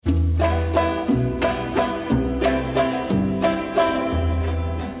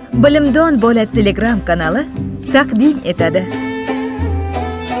Bilimdon bola Telegram kanali taqdim etadi.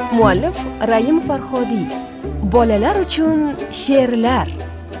 Muallif Raim Farhodий. Bolalar uchun she'rlar.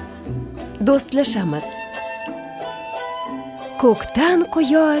 Do'stlashamiz. Ko'kdan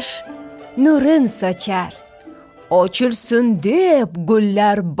quyosh nurin sochar. Ochilsin deb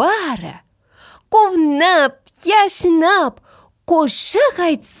gullar bari. Quvnab, yashnab, qo'shiq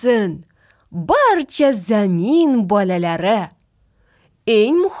aytsin barcha zamin bolalari.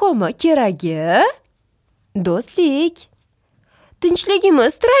 Eng muhimi keragi do'stlik.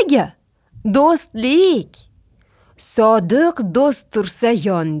 Tinchligimiz tiragi do'stlik. Sodiq do'st tursa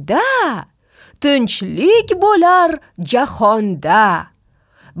yonda, tinchlik bo'lar jahonda.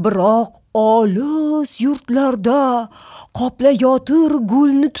 Biroq olis yurtlarda qoplayotir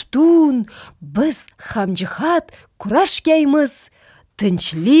gulni tutun. Biz hamjihat kurashgaymiz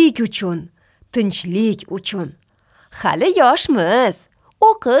tinchlik uchun, tinchlik uchun. Hali yoshmiz,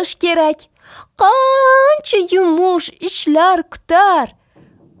 o'qish kerak. Qancha yumush ishlar kutar.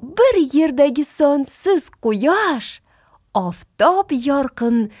 Bir yerdagi sonsiz quyosh oftob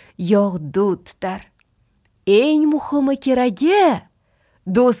yorqin yog'du tutar. Eng muhimi keragi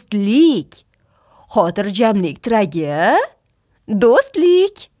do'stlik. Xotirjamlik tiragi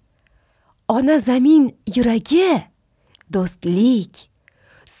do'stlik. Ona zamin yuragi do'stlik.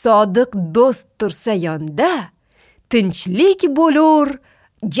 Sodiq do'st tursa yonda, tinchlik bo'lur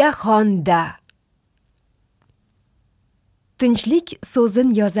jahonda. Tinchlik so'zin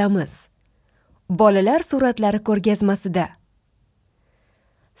yozamiz. Bolalar suratlari ko'rgazmasida.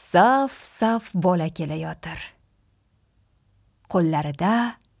 Saf-saf bola kelayotir. Qo'llarida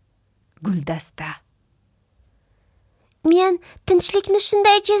guldasta. Men tinchlikni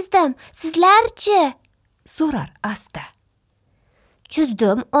shunday chizdim, sizlarchi? So'rar asta.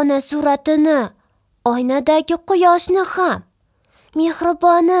 Chizdim ona suratini, oynadagi quyoshni ham.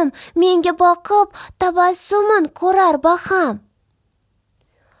 Mehribonim menga boqib tabassumin ko'rar baham.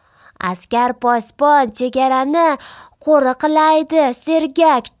 Askar posbon chegarani qo'riqlaydi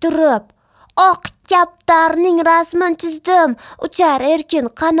sergak turib. Oq kaptarning rasmin chizdim, uchar erkin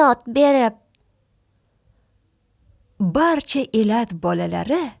qanot berib. Barcha elat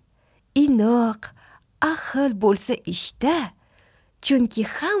bolalari inoq, ahil bo'lsa ishda, chunki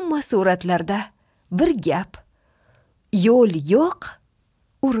hamma suratlarda bir gap. Yo'l yo'q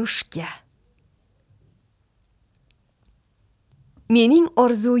urushga. Mening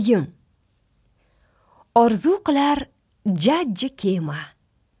orzuim. Orzu qilar jajji kema.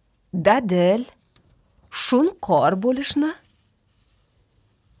 Dadil, shunqor bo'lishni.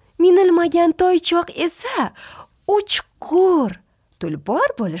 Minilmagan toychoq esa uchqur, tulpor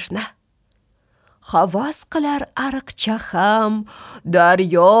bo'lishni. Havas qilar ariqcha ham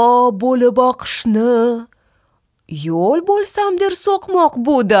daryo bo'lib oqishni. Yo'l bo'lsam der so'qmoq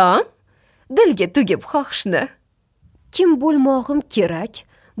budam, dilga tugib xohishni. Kim bo'lmog'im kerak,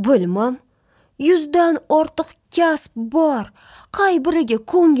 bilmam. 100 dan ortiq kasb bor, qay biriga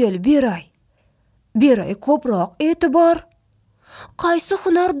ko'ngil beray? Beray ko'proq e'tibor. Qaysi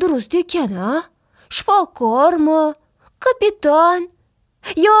hunar durust ekan, a? Shifokormi, kapitan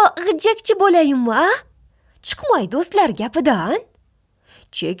yo g'ijjakchi bo'layimmi, a? Chiqmay do'stlar gapidan.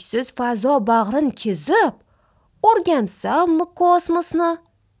 Cheksiz fazo bag'rin kezib, o'rgansammi kosmosni?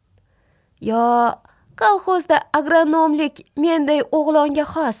 Yo kolxozda agronomlik menday o'g'longa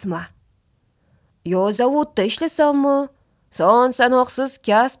xosmi? Yo zavodda ishlasammi? Son sanoqsiz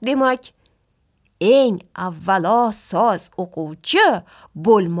kasb demak. Eng avvalo soz o'quvchi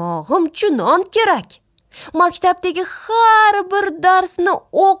bo'lmog'im chunon kerak. Maktabdagi har bir darsni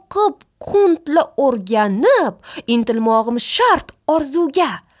o'qib, quntla o'rganib, intilmog'im shart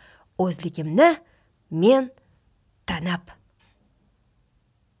orzuga. O'zligimni men tanab.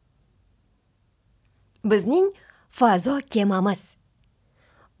 Bizning fazo kemamiz.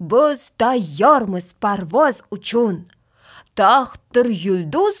 Biz tayyormiz parvoz uchun. Taxtdir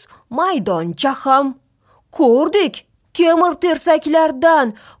yulduz maydoncha ham. Ko'rdik temir tersaklardan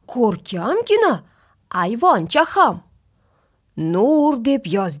ko'rkamgina ayvoncha ham. Nur deb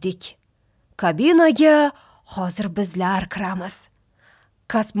yozdik. Kabinaga hozir bizlar kiramiz.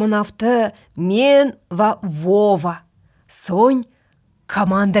 Kosmonavti men va Vova. So'ng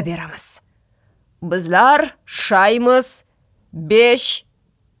komanda beramiz. Bizlar shaymiz 5,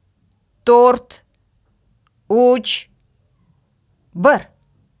 4, 3, 1.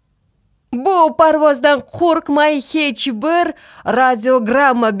 Bu parvozdan qo'rqmay hech bir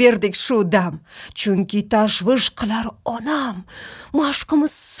radiogramma berdik shu dam. Chunki tashvish qilar onam.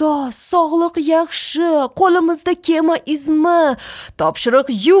 Mashqimiz soz, sog'liq yaxshi, qo'limizda kema izmi. Topshiriq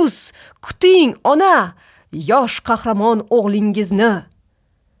 100. Kuting ona, yosh qahramon o'g'lingizni.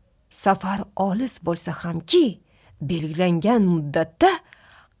 Safar olis bo'lsa hamki, belgilangan muddatda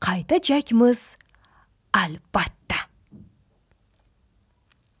qaytajakmiz, albatta.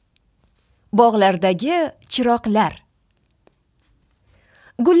 Boғlardagi chiroqlar.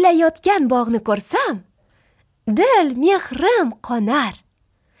 Gullayotgan bog'ni ko'rsam, dil mehrim qonar.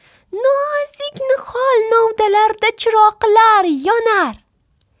 Nozik nihol novdalarda chiroqlar yonar.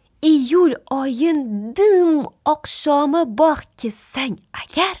 Iyul oyin dim oqshomi bog' kessang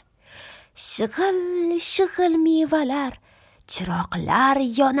agar, shig'il mevalar, chiroqlar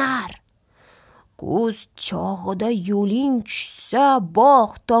yonar. Kuz chog'ida yo'ling tushsa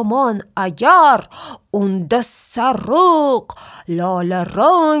bog' tomon agar, unda sariq,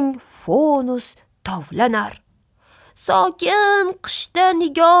 lolarang fonus tovlanar. Sokin qishda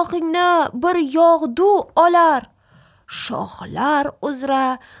nigohingni bir yog'du olar. Shoxlar uzra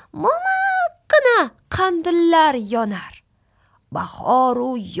momiqqina qandillar yonar.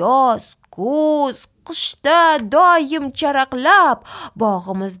 Bahoru yoz, kuz, qishda doim charaqlab,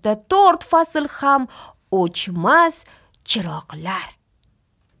 bog'imizda 4 fasl ham o'chmas chiroqlar.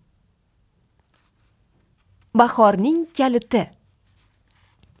 Bаҳорнинг kaliti.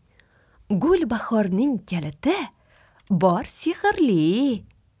 Gul bahorning kaliti bor sehrli.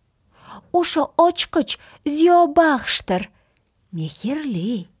 O'sha ochqich ziyobaxshdir,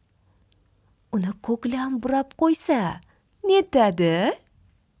 mehrli. Uni ko'klam burab qo'ysa, netadi?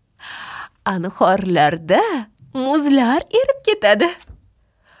 Anhorlarda muzlar erib ketadi.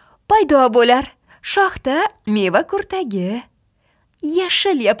 Paydo bo'lar shoxda meva kurtagi.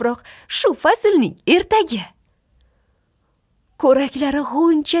 Yashil yaproq shu faslning ertagi. Ko'raklari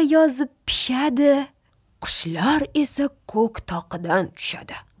g'uncha yozib pishadi. Qushlar esa ko'k toqidan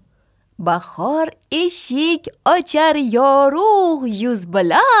tushadi. Bahor eshik ochar yorug' yuz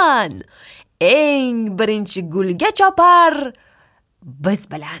bilan. Eng birinchi gulga chopar biz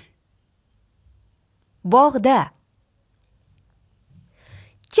bilan. Boғda.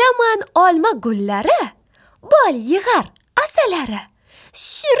 Chaman olma gullari, bol yig'ar asalari.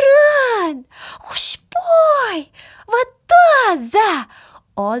 Shirin, xushbo'y va toza,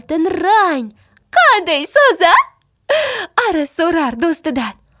 oltin rang. Qanday so'za? Ari so'rar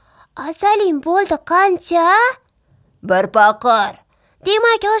do'stidan. Asaling bo'ldi qancha? Bir paqir.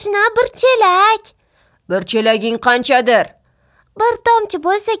 Demak, oshna bir chelak. Bir chelaging qanchadir? Bir tomchi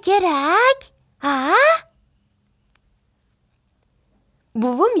bo'lsa kerak. Ha?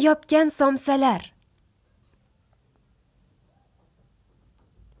 Buvim yopgan somsalar.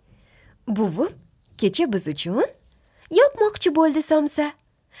 Buvim kecha biz uchun yopmoqchi bo'ldi somsa.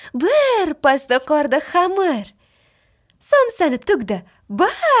 Bir pasta qorda xamir. Somsani tugdi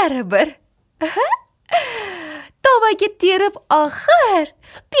baribir. Tovaga terib oxir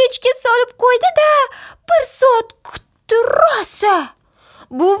pechga solib qo'ydi-da, 1 soat kutdi rosa.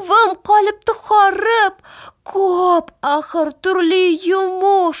 Buvim qolibdi horib, ko'p axir turli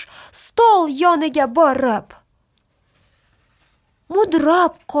yumush stol yoniga borib.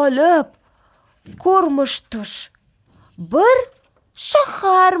 Mudrab qolib, ko'rmish tush. Bir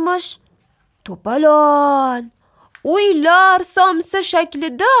shaharmish, to'polon. Uylar somsa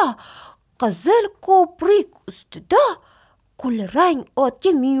shaklida, qizil ko'prik ustida, kulrang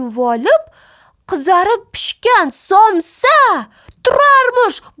otga minvolib, qizarib pishgan somsa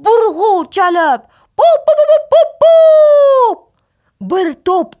turarmish burg'u chalib. Pop pop pop pop pop. Bir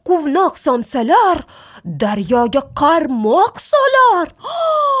to'p quvnoq somsalar daryoga qarmoq solar.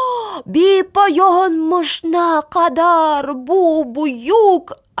 Bepoyonmish naqadar bu buyuk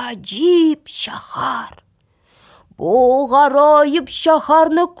ajib shahar. Bu g'aroyib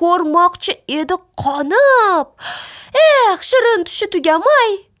shaharni ko'rmoqchi edi qonib. Shirin tushi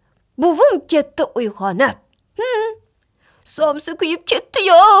tugamay, buvim ketdi uyg'onib. Somsa kuyib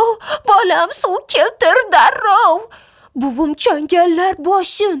ketdi-yo, bolam suv keltir darrov. Buvim changallar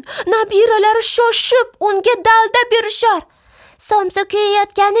boshin, nabiralari shoshib unga dalda berishar. Somsa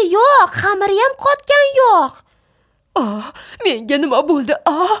kuyayotgani yo'q, xamiri ham qotgan yo'q. Menga nima bo'ldi?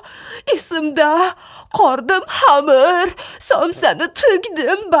 Esimda, qordim xamir, somsani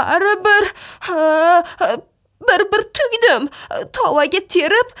tugdim baribir. Bir tugdim, tovaga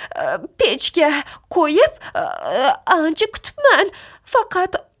terib, pechga qo'yib, ancha kutibman.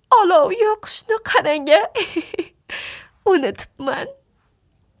 Faqat olov yoqishni qaranga unutibman.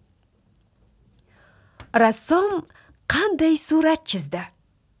 Rassom qanday surat chizdi?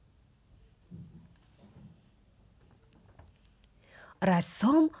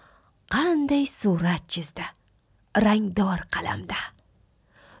 Rassom qanday surat chizdi? Rangdor qalamda.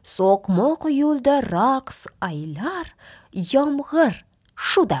 So'qmoq yo'lda raqs aylar, yomg'ir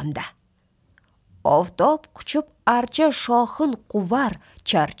shu damda. oftob quchib archa shoxin quvar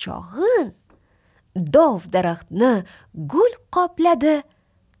charchog'in, dov daraxtni gul qopladi,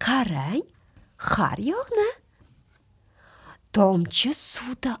 qarang har yoqni. Tomchi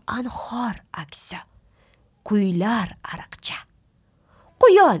suvda anhor aksi, kuylar ariqcha.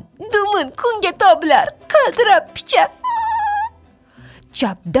 Quyon dumin kunga toblar, qaldirab picha.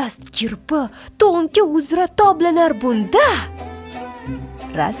 Chapdast kirpi to'nka uzra toblanar bunda.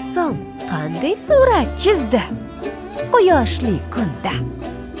 Rassom qanday surat chizdi quyoshli kunda.